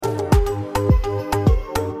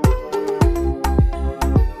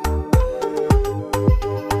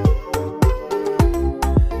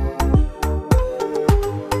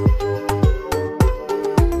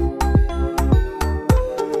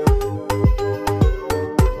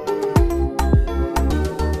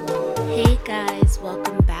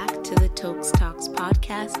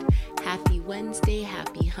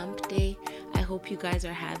hope you guys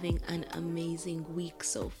are having an amazing week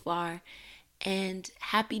so far. And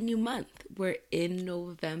happy new month. We're in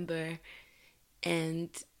November and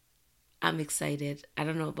I'm excited. I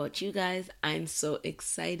don't know about you guys. I'm so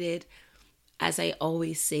excited. As I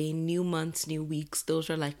always say, new months, new weeks, those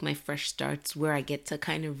are like my fresh starts where I get to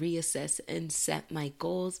kind of reassess and set my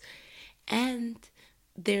goals. And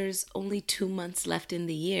there's only 2 months left in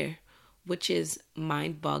the year, which is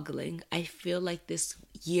mind boggling. I feel like this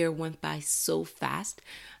year went by so fast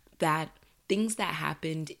that things that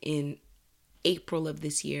happened in April of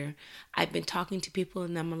this year, I've been talking to people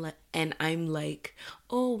and I'm like,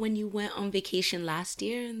 oh, when you went on vacation last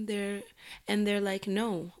year, and they're like,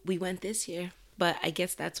 no, we went this year. But I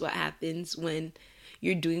guess that's what happens when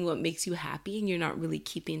you're doing what makes you happy and you're not really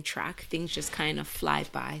keeping track. Things just kind of fly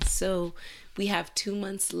by. So we have 2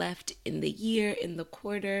 months left in the year, in the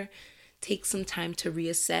quarter. Take some time to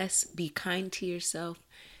reassess, be kind to yourself,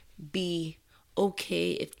 be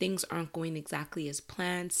okay if things aren't going exactly as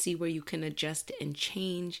planned, see where you can adjust and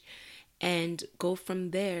change, and go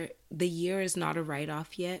from there. The year is not a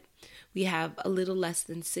write-off yet. We have a little less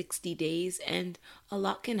than 60 days and a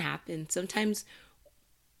lot can happen. Sometimes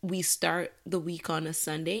we start the week on a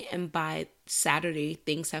Sunday and by Saturday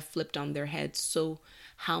things have flipped on their heads. So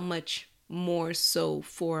how much more so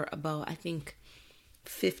for about, I think,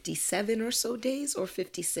 57 or so days, or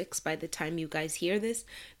 56 by the time you guys hear this.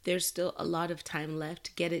 There's still a lot of time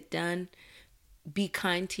left. Get it done. Be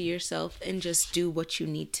kind to yourself and just do what you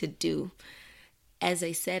need to do. As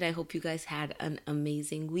I said, I hope you guys had an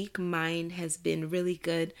amazing week. Mine has been really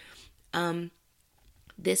good.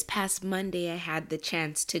 This past Monday, I had the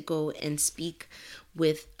chance to go and speak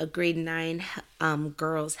with a grade 9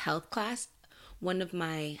 girls health class. One of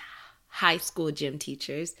my high school gym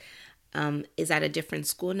teachers is at a different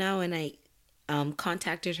school now, and I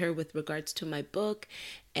contacted her with regards to my book,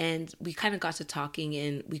 and we kind of got to talking,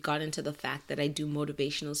 and we got into the fact that I do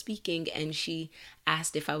motivational speaking, and she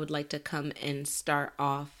asked if I would like to come and start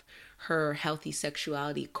off her healthy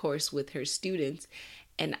sexuality course with her students.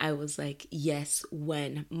 And I was like, yes,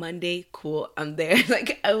 when? Monday? Cool, I'm there.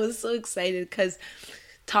 Like, I was so excited because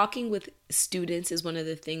talking with students is one of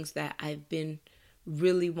the things that I've been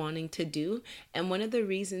really wanting to do. And one of the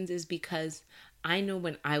reasons is because I know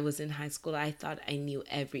when I was in high school, I thought I knew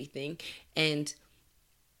everything, and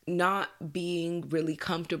not being really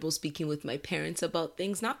comfortable speaking with my parents about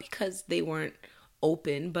things, not because they weren't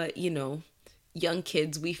open, but young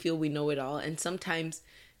kids, we feel we know it all. And sometimes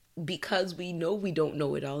because we know we don't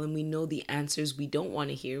know it all and we know the answers we don't want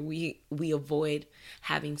to hear, we avoid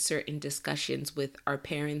having certain discussions with our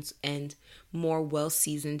parents and more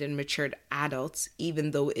well-seasoned and matured adults,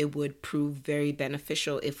 even though it would prove very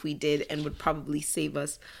beneficial if we did, and would probably save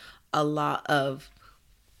us a lot of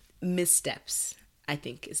missteps, I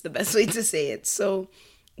think is the best way to say it. So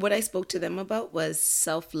what I spoke to them about was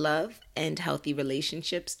self-love and healthy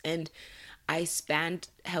relationships, and I spanned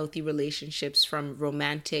healthy relationships from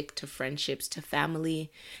romantic to friendships to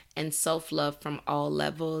family, and self-love from all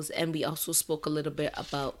levels. And we also spoke a little bit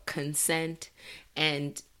about consent,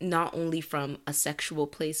 and not only from a sexual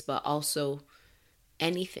place, but also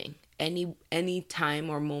anything, any time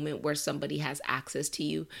or moment where somebody has access to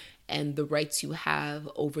you, and the rights you have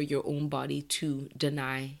over your own body to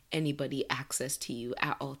deny anybody access to you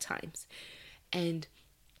at all times. And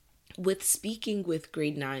with speaking with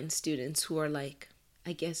grade 9 students who are like,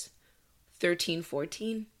 I guess 13,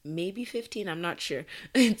 14, maybe 15, I'm not sure.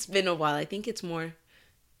 It's been a while. I think it's more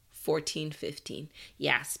 14, 15.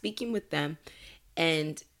 Yeah, speaking with them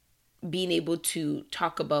and being able to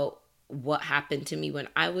talk about what happened to me when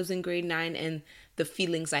I was in grade 9 and the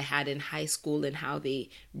feelings I had in high school and how they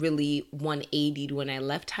really 180'd when I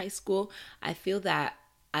left high school. I feel that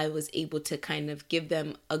I was able to kind of give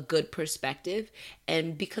them a good perspective.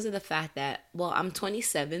 And because of the fact that, well, I'm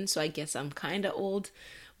 27, so I guess I'm kind of old,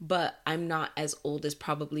 but I'm not as old as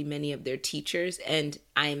probably many of their teachers. And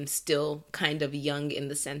I'm still kind of young in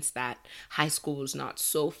the sense that high school was not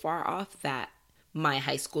so far off that my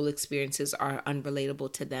high school experiences are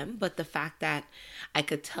unrelatable to them. But the fact that I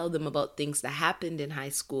could tell them about things that happened in high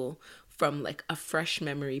school from like a fresh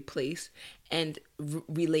memory place and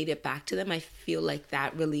relate it back to them, I feel like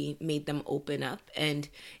that really made them open up. And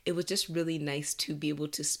it was just really nice to be able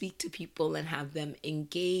to speak to people and have them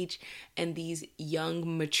engage. And these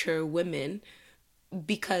young, mature women,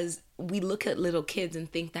 because we look at little kids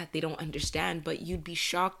and think that they don't understand, but you'd be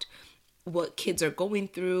shocked what kids are going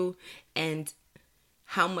through and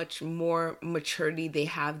how much more maturity they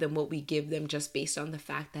have than what we give them just based on the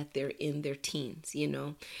fact that they're in their teens, you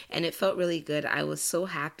know? And it felt really good. I was so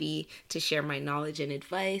happy to share my knowledge and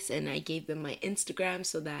advice, and I gave them my Instagram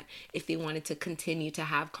so that if they wanted to continue to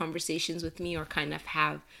have conversations with me or kind of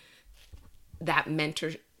have that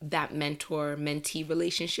mentor mentee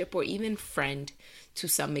relationship, or even friend to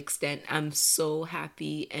some extent, I'm so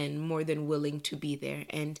happy and more than willing to be there.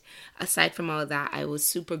 And aside from all of that, I was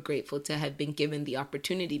super grateful to have been given the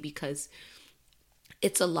opportunity, because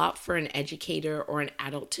it's a lot for an educator or an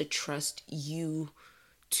adult to trust you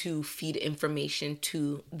to feed information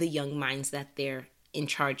to the young minds that they're in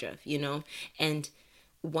charge of, you know? And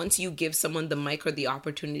once you give someone the mic or the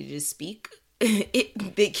opportunity to speak,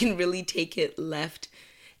 they can really take it left.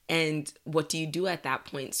 And what do you do at that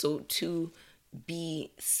point? So to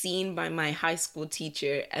be seen by my high school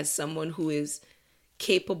teacher as someone who is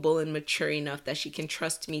capable and mature enough that she can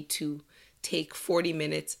trust me to take 40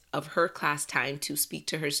 minutes of her class time to speak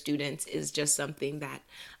to her students is just something that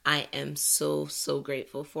I am so, so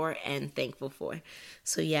grateful for and thankful for.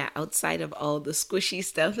 So yeah, outside of all the squishy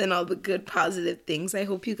stuff and all the good positive things, I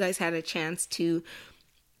hope you guys had a chance to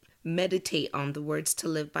meditate on the words to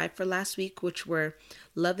live by for last week, which were: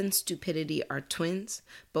 love and stupidity are twins,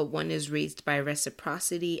 but one is raised by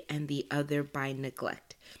reciprocity and the other by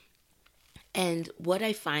neglect. And what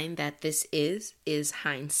I find that this is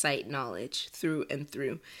hindsight knowledge through and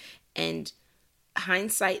through. And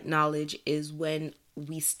hindsight knowledge is when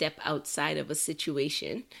we step outside of a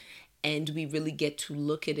situation and we really get to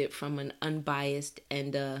look at it from an unbiased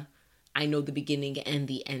and I know the beginning and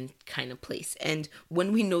the end kind of place. And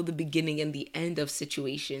when we know the beginning and the end of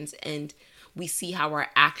situations, and we see how our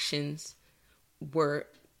actions were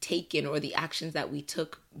taken, or the actions that we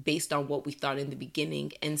took based on what we thought in the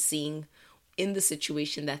beginning, and seeing in the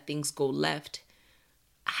situation that things go left,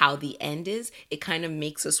 how the end is, it kind of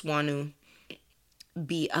makes us want to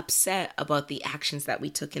be upset about the actions that we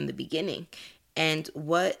took in the beginning. And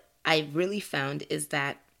what I really found is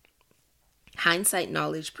that hindsight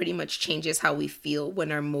knowledge pretty much changes how we feel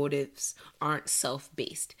when our motives aren't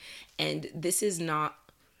self-based. And this is not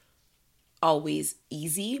always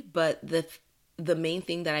easy, but the main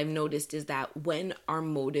thing that I've noticed is that when our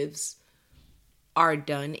motives are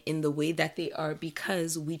done in the way that they are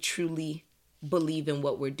because we truly believe in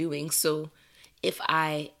what we're doing. So if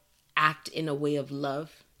I act in a way of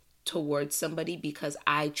love towards somebody because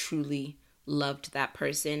I truly loved that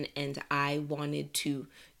person and I wanted to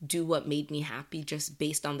do what made me happy just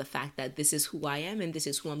based on the fact that this is who I am and this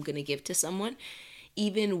is who I'm going to give to someone,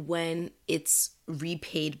 even when it's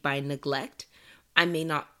repaid by neglect,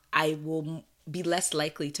 I will be less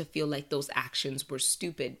likely to feel like those actions were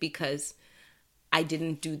stupid because I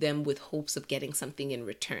didn't do them with hopes of getting something in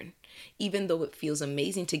return. Even though it feels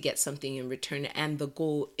amazing to get something in return, and the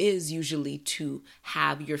goal is usually to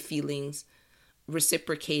have your feelings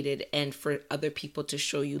reciprocated and for other people to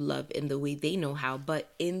show you love in the way they know how. But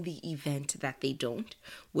in the event that they don't,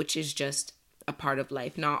 which is just a part of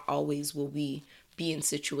life, not always will we be in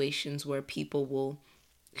situations where people will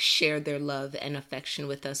share their love and affection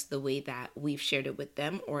with us the way that we've shared it with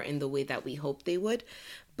them or in the way that we hope they would.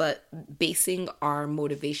 But basing our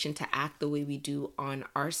motivation to act the way we do on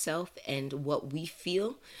ourselves and what we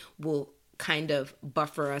feel will kind of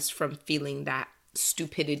buffer us from feeling that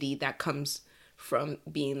stupidity that comes from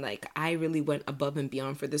being like, I really went above and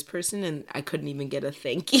beyond for this person and I couldn't even get a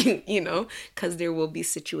thank you, you know, because there will be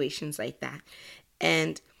situations like that.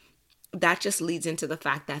 And that just leads into the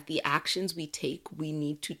fact that the actions we take, we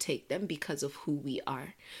need to take them because of who we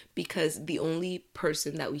are. Because the only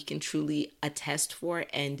person that we can truly attest for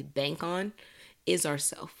and bank on is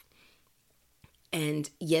ourselves. And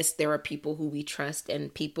yes, there are people who we trust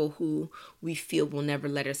and people who we feel will never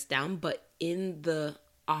let us down. But in the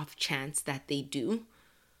off chance that they do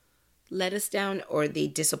let us down or they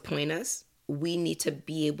disappoint us, we need to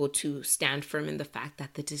be able to stand firm in the fact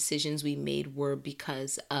that the decisions we made were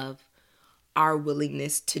because of our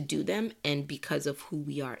willingness to do them and because of who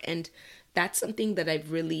we are. And that's something that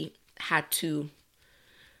I've really had to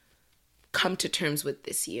come to terms with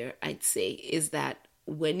this year, I'd say, is that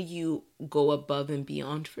when you go above and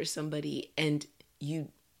beyond for somebody and you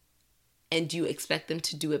expect them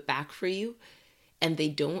to do it back for you and they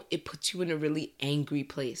don't, it puts you in a really angry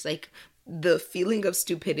place. Like, the feeling of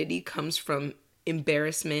stupidity comes from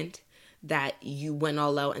embarrassment that you went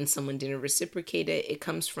all out and someone didn't reciprocate it. It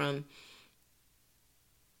comes from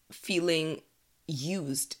feeling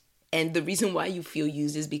used. And the reason why you feel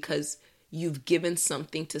used is because you've given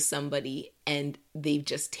something to somebody and they've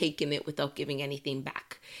just taken it without giving anything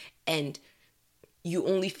back. And you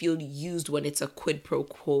only feel used when it's a quid pro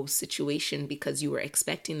quo situation because you were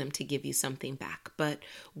expecting them to give you something back. But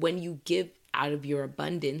when you give out of your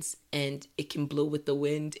abundance and it can blow with the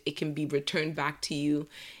wind, it can be returned back to you.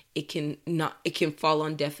 It can fall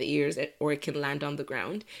on deaf ears, or it can land on the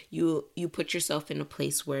ground. You put yourself in a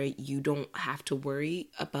place where you don't have to worry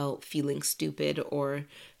about feeling stupid or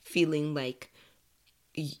feeling like,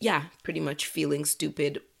 yeah, pretty much feeling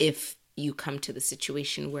stupid if you come to the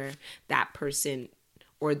situation where that person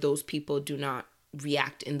or those people do not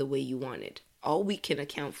react in the way you wanted. All we can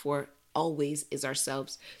account for always is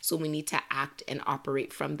ourselves. So we need to act and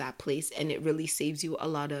operate from that place. And it really saves you a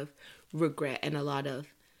lot of regret and a lot of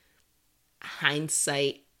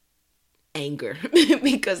hindsight anger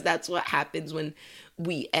because that's what happens when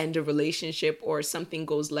we end a relationship or something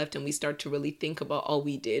goes left and we start to really think about all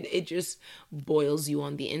we did. It just boils you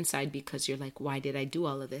on the inside because you're like, why did I do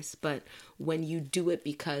all of this? But when you do it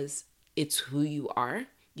because it's who you are,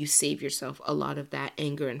 you save yourself a lot of that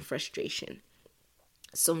anger and frustration.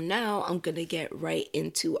 So now I'm going to get right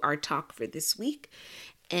into our talk for this week,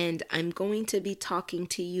 and I'm going to be talking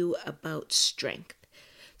to you about strength.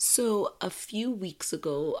 So a few weeks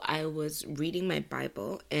ago, I was reading my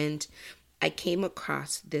Bible and I came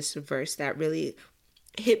across this verse that really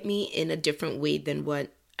hit me in a different way than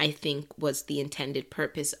what I think was the intended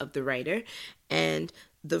purpose of the writer. And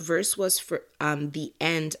the verse was for the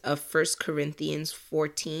end of 1 Corinthians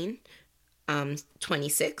 14,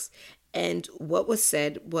 26. And what was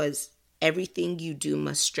said was, everything you do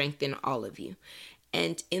must strengthen all of you.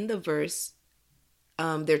 And in the verse,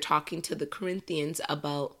 they're talking to the Corinthians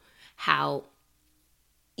about how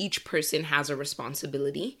each person has a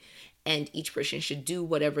responsibility and each person should do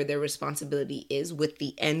whatever their responsibility is with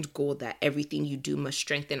the end goal that everything you do must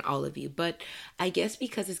strengthen all of you. But I guess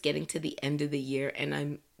because it's getting to the end of the year and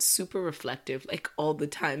I'm super reflective like all the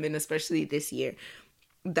time, and especially this year,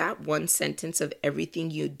 that one sentence of everything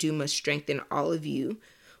you do must strengthen all of you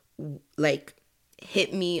like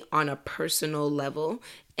hit me on a personal level,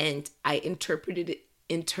 and I interpreted it,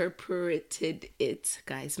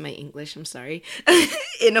 guys, my English, I'm sorry,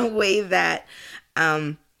 in a way that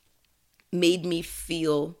made me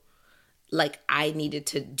feel like I needed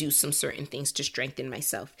to do some certain things to strengthen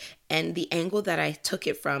myself. And the angle that I took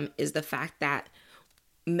it from is the fact that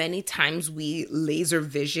many times we laser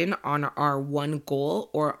vision on our one goal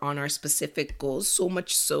or on our specific goals, so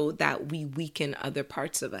much so that we weaken other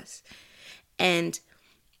parts of us. And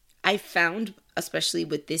I found, especially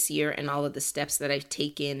with this year and all of the steps that I've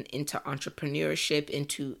taken into entrepreneurship,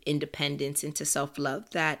 into independence, into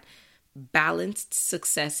self-love, that balanced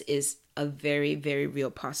success is a very, very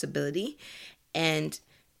real possibility. And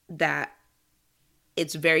that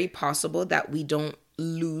it's very possible that we don't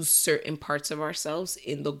lose certain parts of ourselves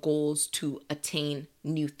in the goals to attain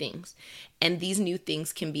new things. And these new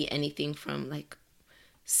things can be anything from like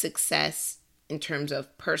success in terms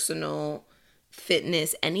of personal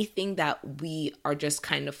fitness, anything that we are just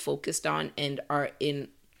kind of focused on and are in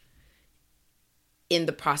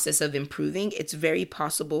the process of improving. It's very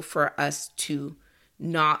possible for us to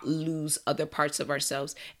not lose other parts of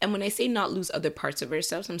ourselves. And when I say not lose other parts of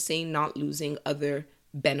ourselves, I'm saying not losing other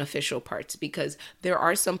beneficial parts, because there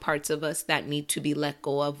are some parts of us that need to be let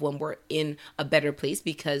go of when we're in a better place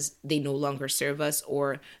because they no longer serve us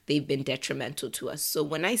or they've been detrimental to us. So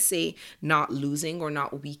when I say not losing or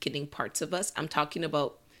not weakening parts of us, I'm talking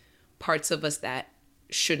about parts of us that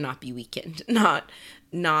should not be weakened, not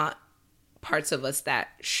parts of us that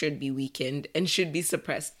should be weakened and should be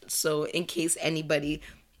suppressed. So in case anybody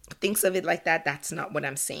thinks of it like that, that's not what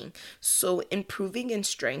I'm saying. So improving in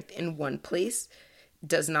strength in one place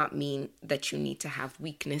does not mean that you need to have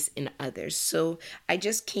weakness in others. So I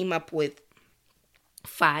just came up with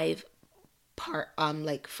five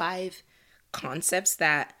concepts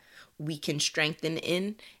that we can strengthen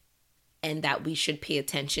in and that we should pay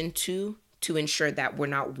attention to ensure that we're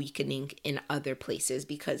not weakening in other places.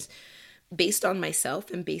 Because based on myself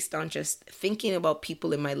and based on just thinking about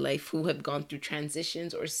people in my life who have gone through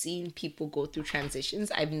transitions or seen people go through transitions,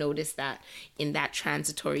 I've noticed that in that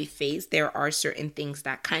transitory phase, there are certain things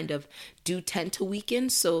that kind of do tend to weaken.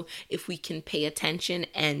 So if we can pay attention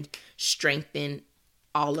and strengthen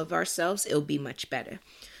all of ourselves, it'll be much better.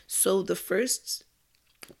 So the first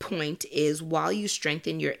point is, while you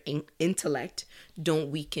strengthen your intellect, don't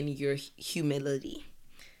weaken your humility.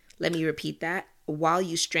 Let me repeat that. While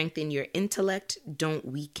you strengthen your intellect, don't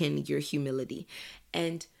weaken your humility.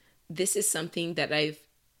 And this is something that I've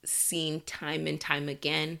seen time and time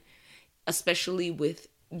again, especially with,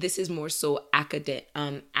 this is more so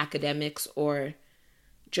academics or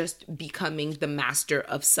just becoming the master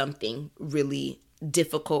of something really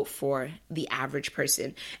difficult for the average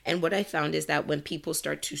person. And what I found is that when people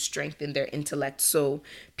start to strengthen their intellect, so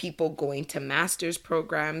people going to master's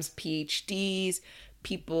programs, PhDs,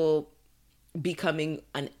 people becoming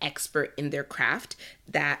an expert in their craft,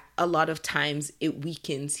 that a lot of times it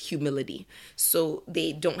weakens humility. So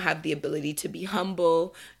they don't have the ability to be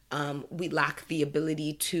humble. We lack the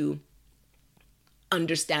ability to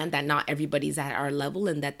understand that not everybody's at our level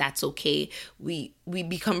and that that's okay. We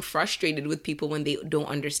become frustrated with people when they don't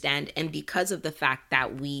understand, and because of the fact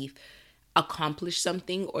that we've accomplished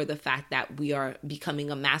something or the fact that we are becoming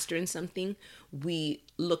a master in something, we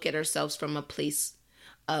look at ourselves from a place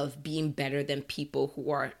of being better than people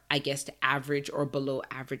who are, I guess, average or below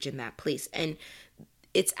average in that place. And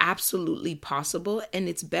it's absolutely possible, and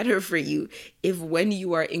it's better for you if when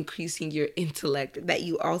you are increasing your intellect that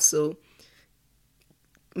you also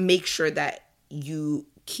make sure that you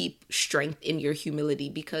keep strength in your humility,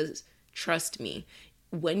 because trust me,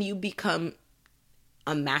 when you become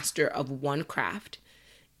a master of one craft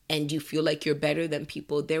and you feel like you're better than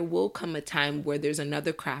people, there will come a time where there's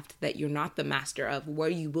another craft that you're not the master of, where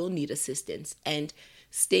you will need assistance. And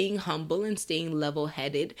staying humble and staying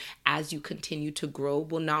level-headed as you continue to grow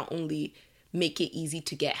will not only make it easy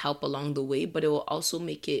to get help along the way, but it will also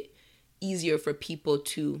make it easier for people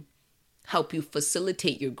to help you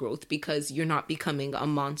facilitate your growth, because you're not becoming a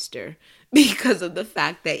monster because of the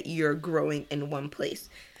fact that you're growing in one place.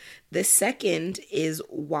 The second is,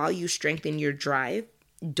 while you strengthen your drive,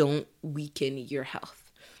 don't weaken your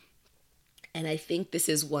health. And I think this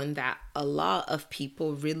is one that a lot of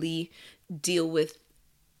people really deal with,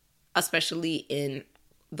 especially in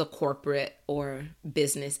the corporate or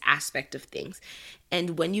business aspect of things.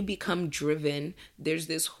 And when you become driven, there's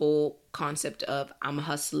this whole concept of I'm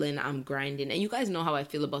hustling, I'm grinding. And you guys know how I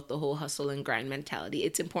feel about the whole hustle and grind mentality.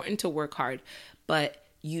 It's important to work hard, but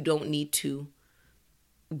you don't need to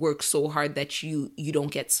work so hard that you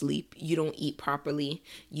don't get sleep, you don't eat properly,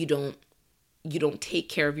 you don't take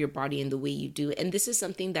care of your body in the way you do. And this is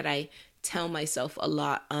something that I tell myself a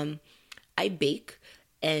lot. I bake,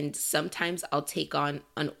 and sometimes I'll take on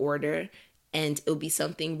an order and it'll be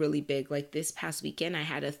something really big. Like this past weekend, I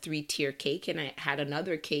had a 3-tier cake, and I had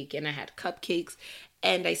another cake, and I had cupcakes,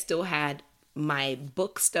 and I still had my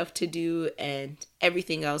book stuff to do and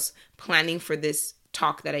everything else, planning for this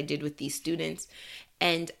talk that I did with these students.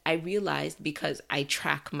 And I realized, because I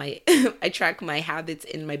track my I track my habits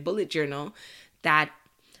in my bullet journal, that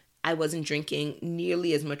I wasn't drinking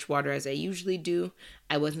nearly as much water as I usually do.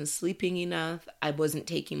 I wasn't sleeping enough. I wasn't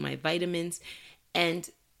taking my vitamins. And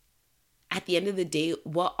at the end of the day,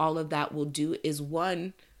 what all of that will do is,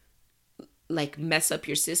 one, like mess up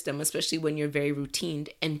your system, especially when you're very routined.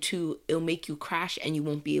 And two, it'll make you crash and you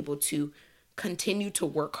won't be able to continue to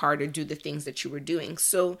work hard or do the things that you were doing.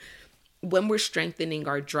 So when we're strengthening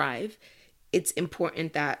our drive, it's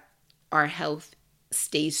important that our health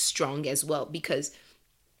stays strong as well, because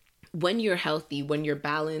when you're healthy, when you're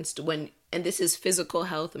balanced, and this is physical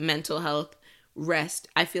health, mental health, rest.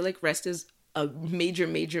 I feel like rest is a major,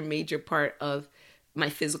 major, major part of my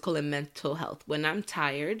physical and mental health. When I'm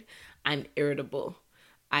tired, I'm irritable.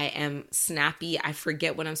 I am snappy. I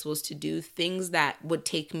forget what I'm supposed to do. Things that would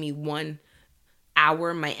take me 1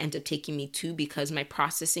 hour might end up taking me 2 because my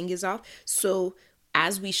processing is off. So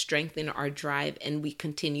as we strengthen our drive and we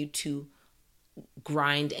continue to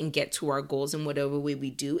grind and get to our goals in whatever way we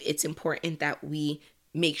do, it's important that we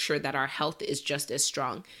make sure that our health is just as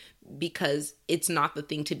strong, because it's not the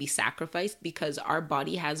thing to be sacrificed, because our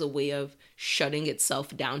body has a way of shutting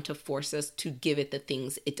itself down to force us to give it the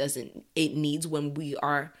things it needs when we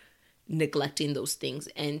are neglecting those things.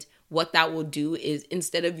 And what that will do is,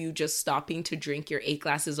 instead of you just stopping to drink your 8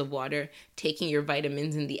 glasses of water, taking your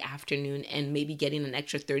vitamins in the afternoon, and maybe getting an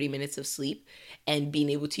extra 30 minutes of sleep and being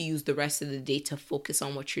able to use the rest of the day to focus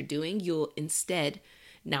on what you're doing, you'll instead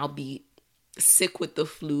now be sick with the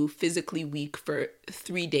flu, physically weak for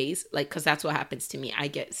 3 days. Like, because that's what happens to me. I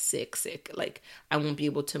get sick. Like, I won't be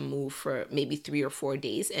able to move for maybe 3 or 4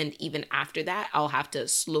 days. And even after that, I'll have to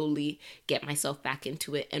slowly get myself back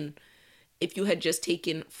into it. And if you had just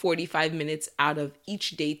taken 45 minutes out of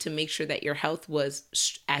each day to make sure that your health was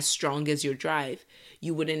as strong as your drive,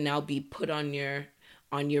 you wouldn't now be put on your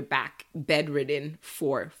back, bedridden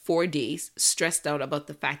for 4 days, stressed out about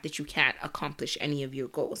the fact that you can't accomplish any of your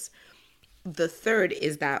goals. The third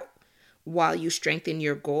is that while you strengthen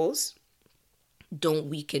your goals, don't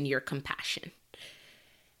weaken your compassion.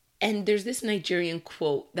 And there's this Nigerian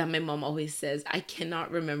quote that my mom always says. I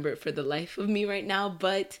cannot remember it for the life of me right now,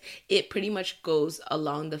 but it pretty much goes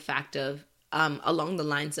along the fact of, along the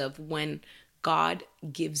lines of, when God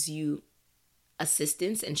gives you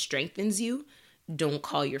assistance and strengthens you, don't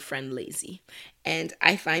call your friend lazy. And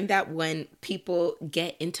I find that when people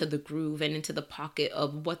get into the groove and into the pocket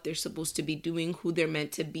of what they're supposed to be doing, who they're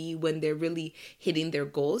meant to be, when they're really hitting their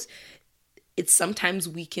goals, it sometimes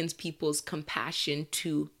weakens people's compassion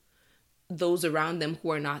to those around them who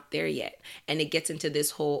are not there yet. And it gets into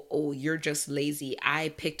this whole, oh, you're just lazy. I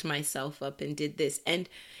picked myself up and did this. And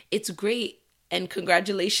it's great. And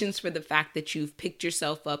congratulations for the fact that you've picked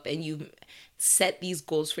yourself up and you've set these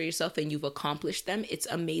goals for yourself and you've accomplished them. It's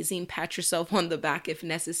amazing. Pat yourself on the back if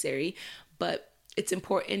necessary. But it's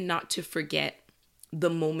important not to forget the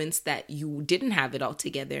moments that you didn't have it all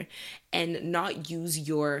together and not use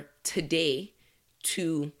your today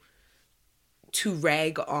to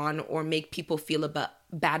rag on or make people feel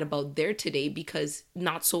bad about their today, because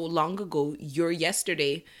not so long ago, your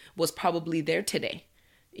yesterday was probably their today,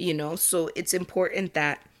 So it's important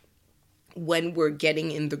that when we're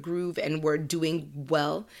getting in the groove and we're doing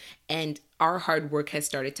well and our hard work has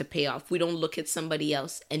started to pay off, we don't look at somebody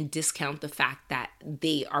else and discount the fact that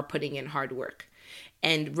they are putting in hard work.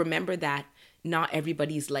 And remember that not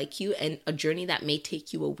everybody's like you, and a journey that may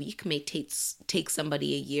take you a week may take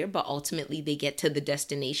somebody a year, but ultimately they get to the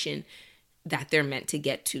destination that they're meant to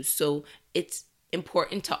get to. So it's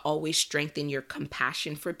important to always strengthen your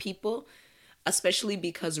compassion for people, especially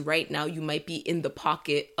because right now you might be in the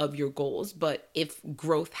pocket of your goals, but if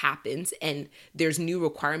growth happens and there's new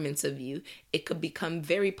requirements of you, it could become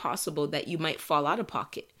very possible that you might fall out of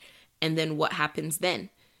pocket. And then what happens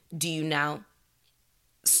then? Do you now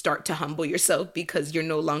start to humble yourself because you're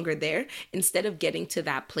no longer there, instead of getting to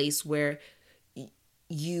that place where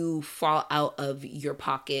you fall out of your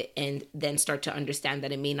pocket and then start to understand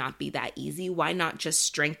that it may not be that easy? Why not just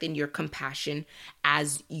strengthen your compassion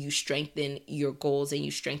as you strengthen your goals and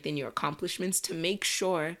you strengthen your accomplishments, to make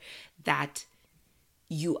sure that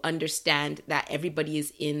you understand that everybody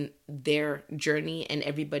is in their journey and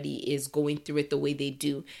everybody is going through it the way they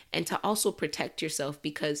do, and to also protect yourself,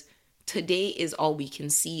 because today is all we can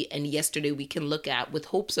see, and yesterday we can look at with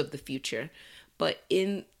hopes of the future. But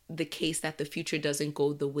in the case that the future doesn't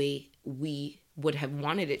go the way we would have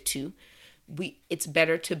wanted it to, it's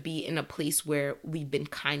better to be in a place where we've been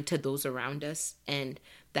kind to those around us and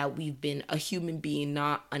that we've been a human being,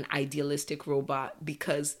 not an idealistic robot,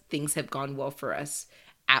 because things have gone well for us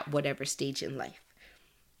at whatever stage in life.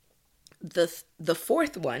 The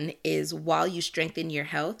fourth one is, while you strengthen your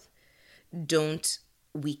health, don't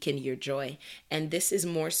weaken your joy. And this is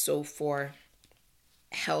more so for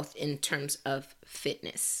health in terms of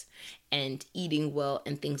fitness and eating well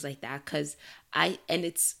and things like that, and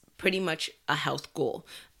it's pretty much a health goal,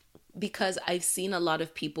 because I've seen a lot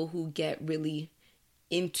of people who get really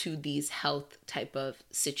into these health type of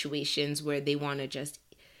situations where they want to just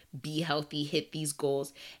be healthy, hit these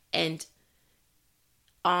goals, and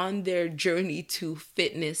on their journey to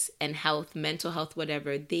fitness and health, mental health,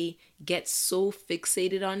 whatever, they get so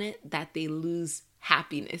fixated on it that they lose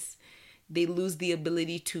happiness. They lose the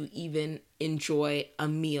ability to even enjoy a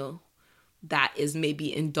meal that is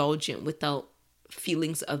maybe indulgent without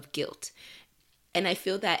feelings of guilt. And I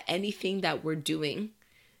feel that anything that we're doing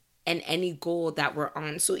and any goal that we're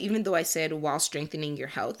on, so even though I said while strengthening your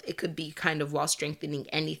health, it could be kind of while strengthening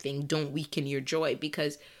anything, don't weaken your joy,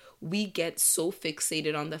 because we get so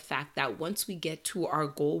fixated on the fact that once we get to our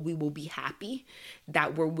goal, we will be happy,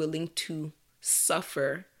 that we're willing to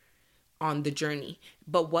suffer on the journey.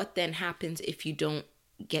 But what then happens if you don't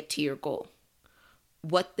get to your goal?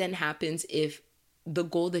 What then happens if the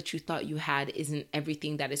goal that you thought you had isn't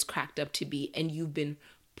everything that is cracked up to be, and you've been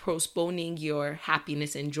postponing your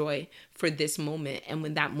happiness and joy for this moment, and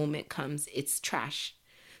when that moment comes, it's trash?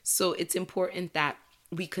 So it's important that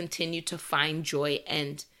we continue to find joy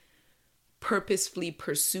and purposefully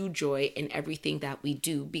pursue joy in everything that we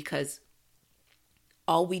do, because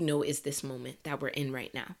all we know is this moment that we're in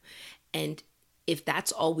right now. And if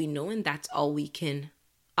that's all we know and that's all we can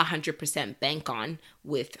 100% bank on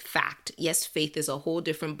with fact, yes, faith is a whole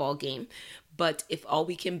different ball game, but if all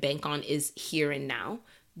we can bank on is here and now,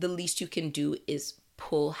 the least you can do is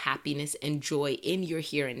pull happiness and joy in your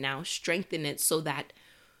here and now, strengthen it so that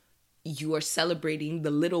you are celebrating the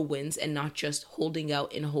little wins and not just holding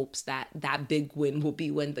out in hopes that that big win will be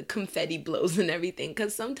when the confetti blows and everything.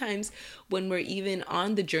 Because sometimes when we're even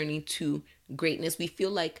on the journey to greatness, we feel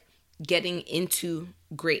like getting into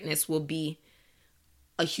greatness will be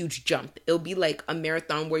a huge jump. It'll be like a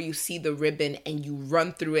marathon where you see the ribbon and you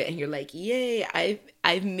run through it and you're like, yay,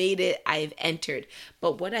 I've made it, I've entered.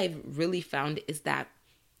 But what I've really found is that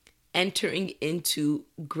entering into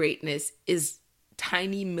greatness is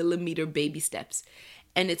tiny millimeter baby steps.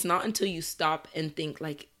 And it's not until you stop and think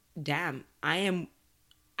like, damn, I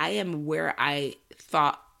I am where I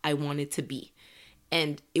thought I wanted to be.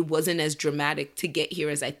 And it wasn't as dramatic to get here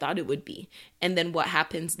as I thought it would be. And then what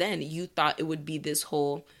happens then? You thought it would be this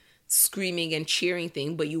whole screaming and cheering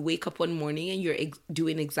thing, but you wake up one morning and you're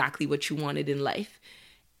doing exactly what you wanted in life.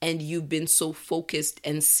 And you've been so focused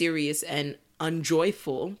and serious and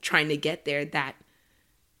unjoyful trying to get there that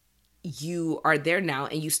you are there now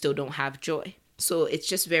and you still don't have joy. So it's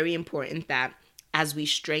just very important that as we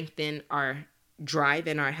strengthen our drive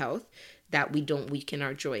and our health, that we don't weaken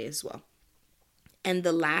our joy as well. And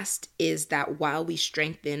the last is that while we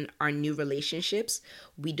strengthen our new relationships,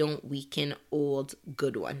 we don't weaken old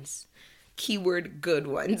good ones. Keyword good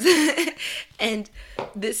ones. And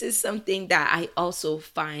this is something that I also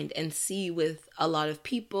find and see with a lot of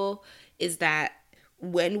people, is that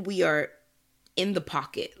when we are in the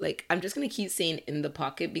pocket, like I'm just going to keep saying in the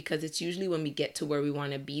pocket, because it's usually when we get to where we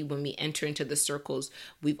want to be, when we enter into the circles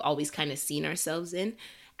we've always kind of seen ourselves in,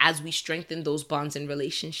 as we strengthen those bonds and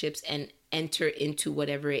relationships and enter into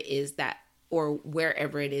whatever it is that, or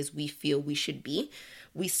wherever it is we feel we should be,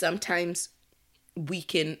 we sometimes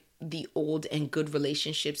weaken the old and good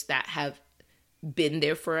relationships that have been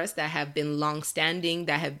there for us, that have been long-standing,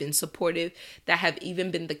 that have been supportive, that have even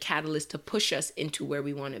been the catalyst to push us into where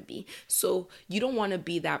we want to be. So you don't want to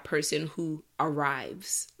be that person who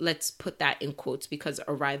arrives. Let's put that in quotes, because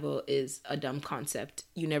arrival is a dumb concept.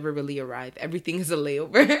 You never really arrive. Everything is a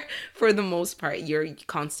layover for the most part. You're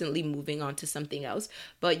constantly moving on to something else.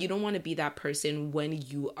 But you don't want to be that person when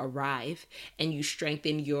you arrive and you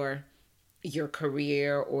strengthen your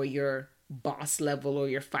career or your boss level or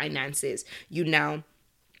your finances. You now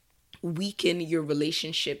weaken your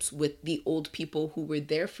relationships with the old people who were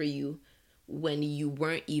there for you when you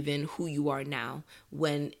weren't even who you are now,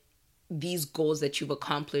 when these goals that you've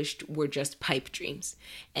accomplished were just pipe dreams.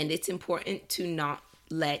 And it's important to not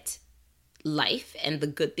let life and the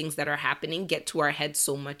good things that are happening get to our heads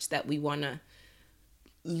so much that we want to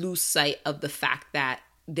lose sight of the fact that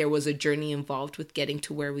there was a journey involved with getting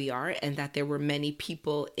to where we are, and that there were many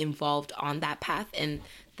people involved on that path, and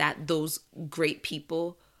that those great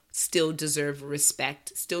people still deserve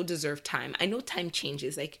respect, still deserve time. I know time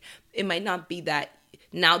changes. Like, it might not be that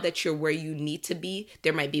now that you're where you need to be,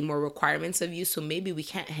 there might be more requirements of you. So maybe we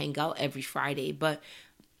can't hang out every Friday, but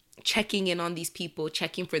checking in on these people,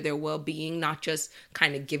 checking for their well-being, not just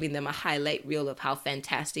kind of giving them a highlight reel of how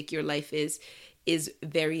fantastic your life is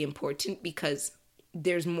very important, because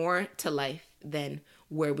there's more to life than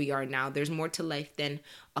where we are now. There's more to life than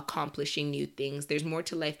accomplishing new things. There's more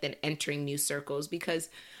to life than entering new circles, because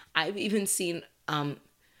I've even seen,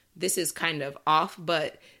 this is kind of off,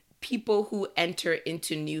 but people who enter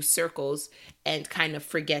into new circles and kind of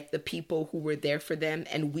forget the people who were there for them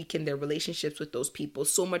and weaken their relationships with those people,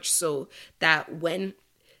 so much so that when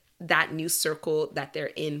that new circle that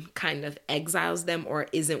they're in kind of exiles them or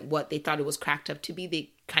isn't what they thought it was cracked up to be,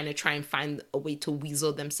 they kind of try and find a way to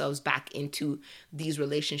weasel themselves back into these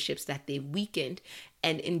relationships that they've weakened.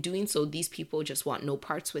 And in doing so, these people just want no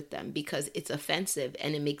parts with them, because it's offensive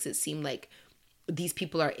and it makes it seem like these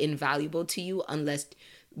people are invaluable to you unless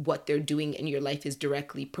what they're doing in your life is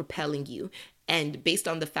directly propelling you. And based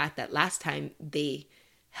on the fact that last time they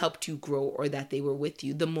helped you grow or that they were with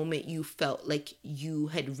you, the moment you felt like you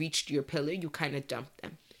had reached your pillar, you kind of dumped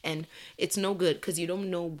them. And it's no good, because you don't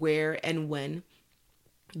know where and when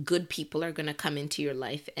good people are going to come into your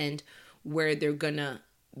life and where they're going to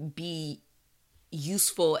be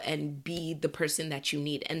useful and be the person that you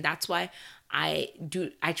need. And that's why I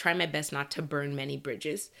try my best not to burn many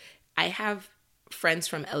bridges. I have friends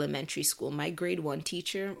from elementary school. My grade 1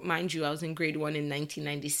 teacher, mind you, I was in grade 1 in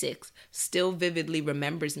 1996, still vividly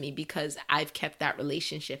remembers me because I've kept that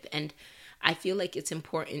relationship. And I feel like it's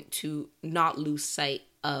important to not lose sight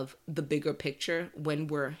of the bigger picture when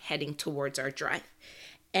we're heading towards our drive.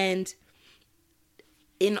 And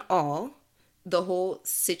in all, the whole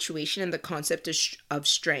situation and the concept of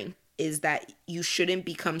strength is that you shouldn't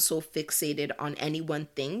become so fixated on any one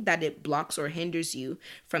thing that it blocks or hinders you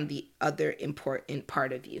from the other important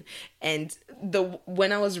part of you. And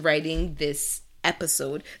when I was writing this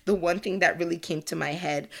episode, the one thing that really came to my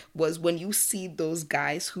head was when you see those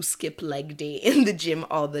guys who skip leg day in the gym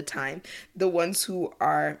all the time, the ones who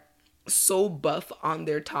are so buff on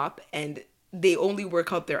their top and they only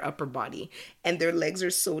work out their upper body and their legs are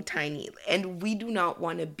so tiny. And we do not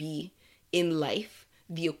want to be in life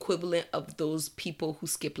the equivalent of those people who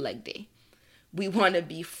skip leg day. We want to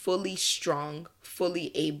be fully strong,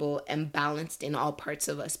 fully able, and balanced in all parts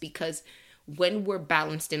of us, because when we're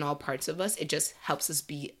balanced in all parts of us, it just helps us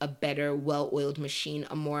be a better, well-oiled machine,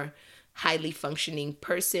 a more highly functioning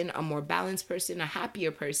person, a more balanced person, a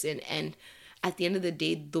happier person. And at the end of the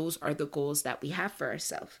day, those are the goals that we have for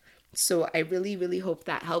ourselves. So I really, really hope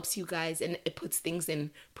that helps you guys and it puts things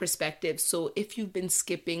in perspective. So if you've been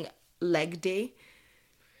skipping leg day,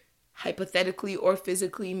 hypothetically or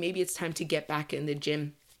physically, maybe it's time to get back in the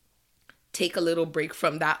gym. Take a little break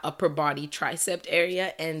from that upper body tricep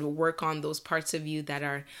area and work on those parts of you that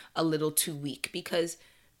are a little too weak. Because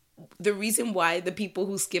the reason why the people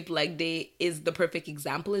who skip leg day is the perfect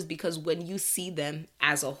example is because when you see them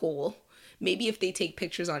as a whole, maybe if they take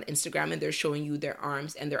pictures on Instagram and they're showing you their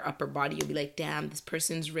arms and their upper body, you'll be like, damn, this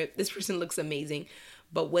person's ripped. This person looks amazing.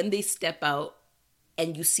 But when they step out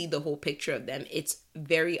and you see the whole picture of them, it's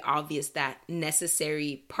very obvious that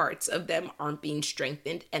necessary parts of them aren't being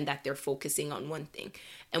strengthened and that they're focusing on one thing.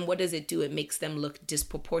 And what does it do? It makes them look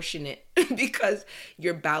disproportionate because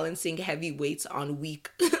you're balancing heavy weights on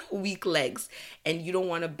weak legs, and you don't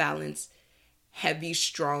want to balance heavy,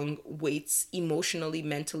 strong weights emotionally,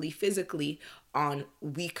 mentally, physically on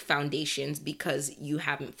weak foundations because you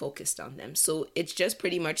haven't focused on them. So it's just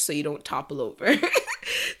pretty much so you don't topple over.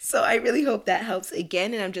 So I really hope that helps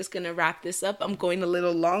again. And I'm just going to wrap this up. I'm going a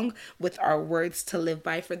little long with our words to live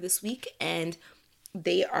by for this week. And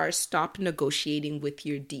they are: stop negotiating with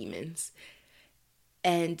your demons.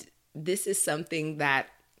 And this is something that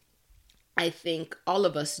I think all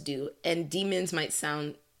of us do. And demons might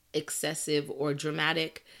sound excessive or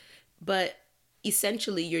dramatic, but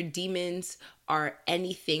essentially your demons are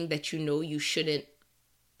anything that you know you shouldn't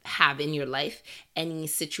have in your life, any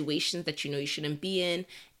situations that you know you shouldn't be in,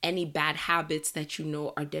 any bad habits that you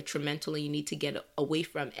know are detrimental and you need to get away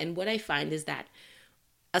from. And what I find is that,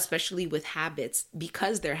 especially with habits,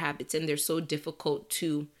 because they're habits and they're so difficult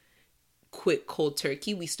to quit cold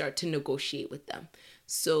turkey, we start to negotiate with them.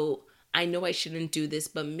 So I know I shouldn't do this,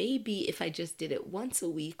 but maybe if I just did it once a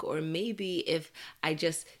week, or maybe if I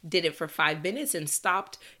just did it for 5 minutes and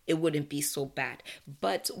stopped, it wouldn't be so bad.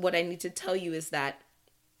 But what I need to tell you is that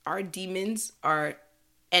our demons are,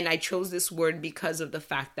 and I chose this word because of the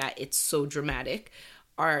fact that it's so dramatic,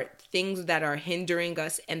 are things that are hindering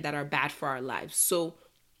us and that are bad for our lives. So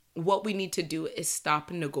what we need to do is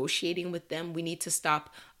stop negotiating with them. We need to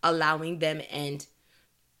stop allowing them and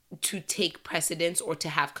to take precedence or to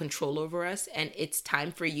have control over us. And it's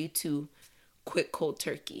time for you to quit cold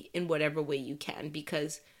turkey in whatever way you can,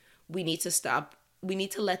 because we need to stop. We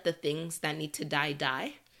need to let the things that need to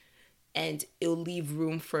die, and it'll leave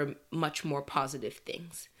room for much more positive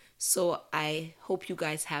things. So I hope you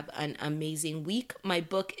guys have an amazing week. My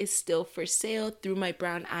book is still for sale, Through My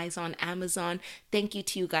Brown Eyes, on Amazon. Thank you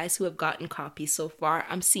to you guys who have gotten copies so far.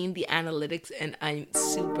 I'm seeing the analytics and I'm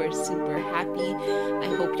super, super happy.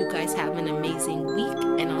 I hope you guys have an amazing week,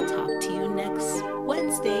 and I'll talk to you next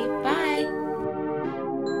Wednesday.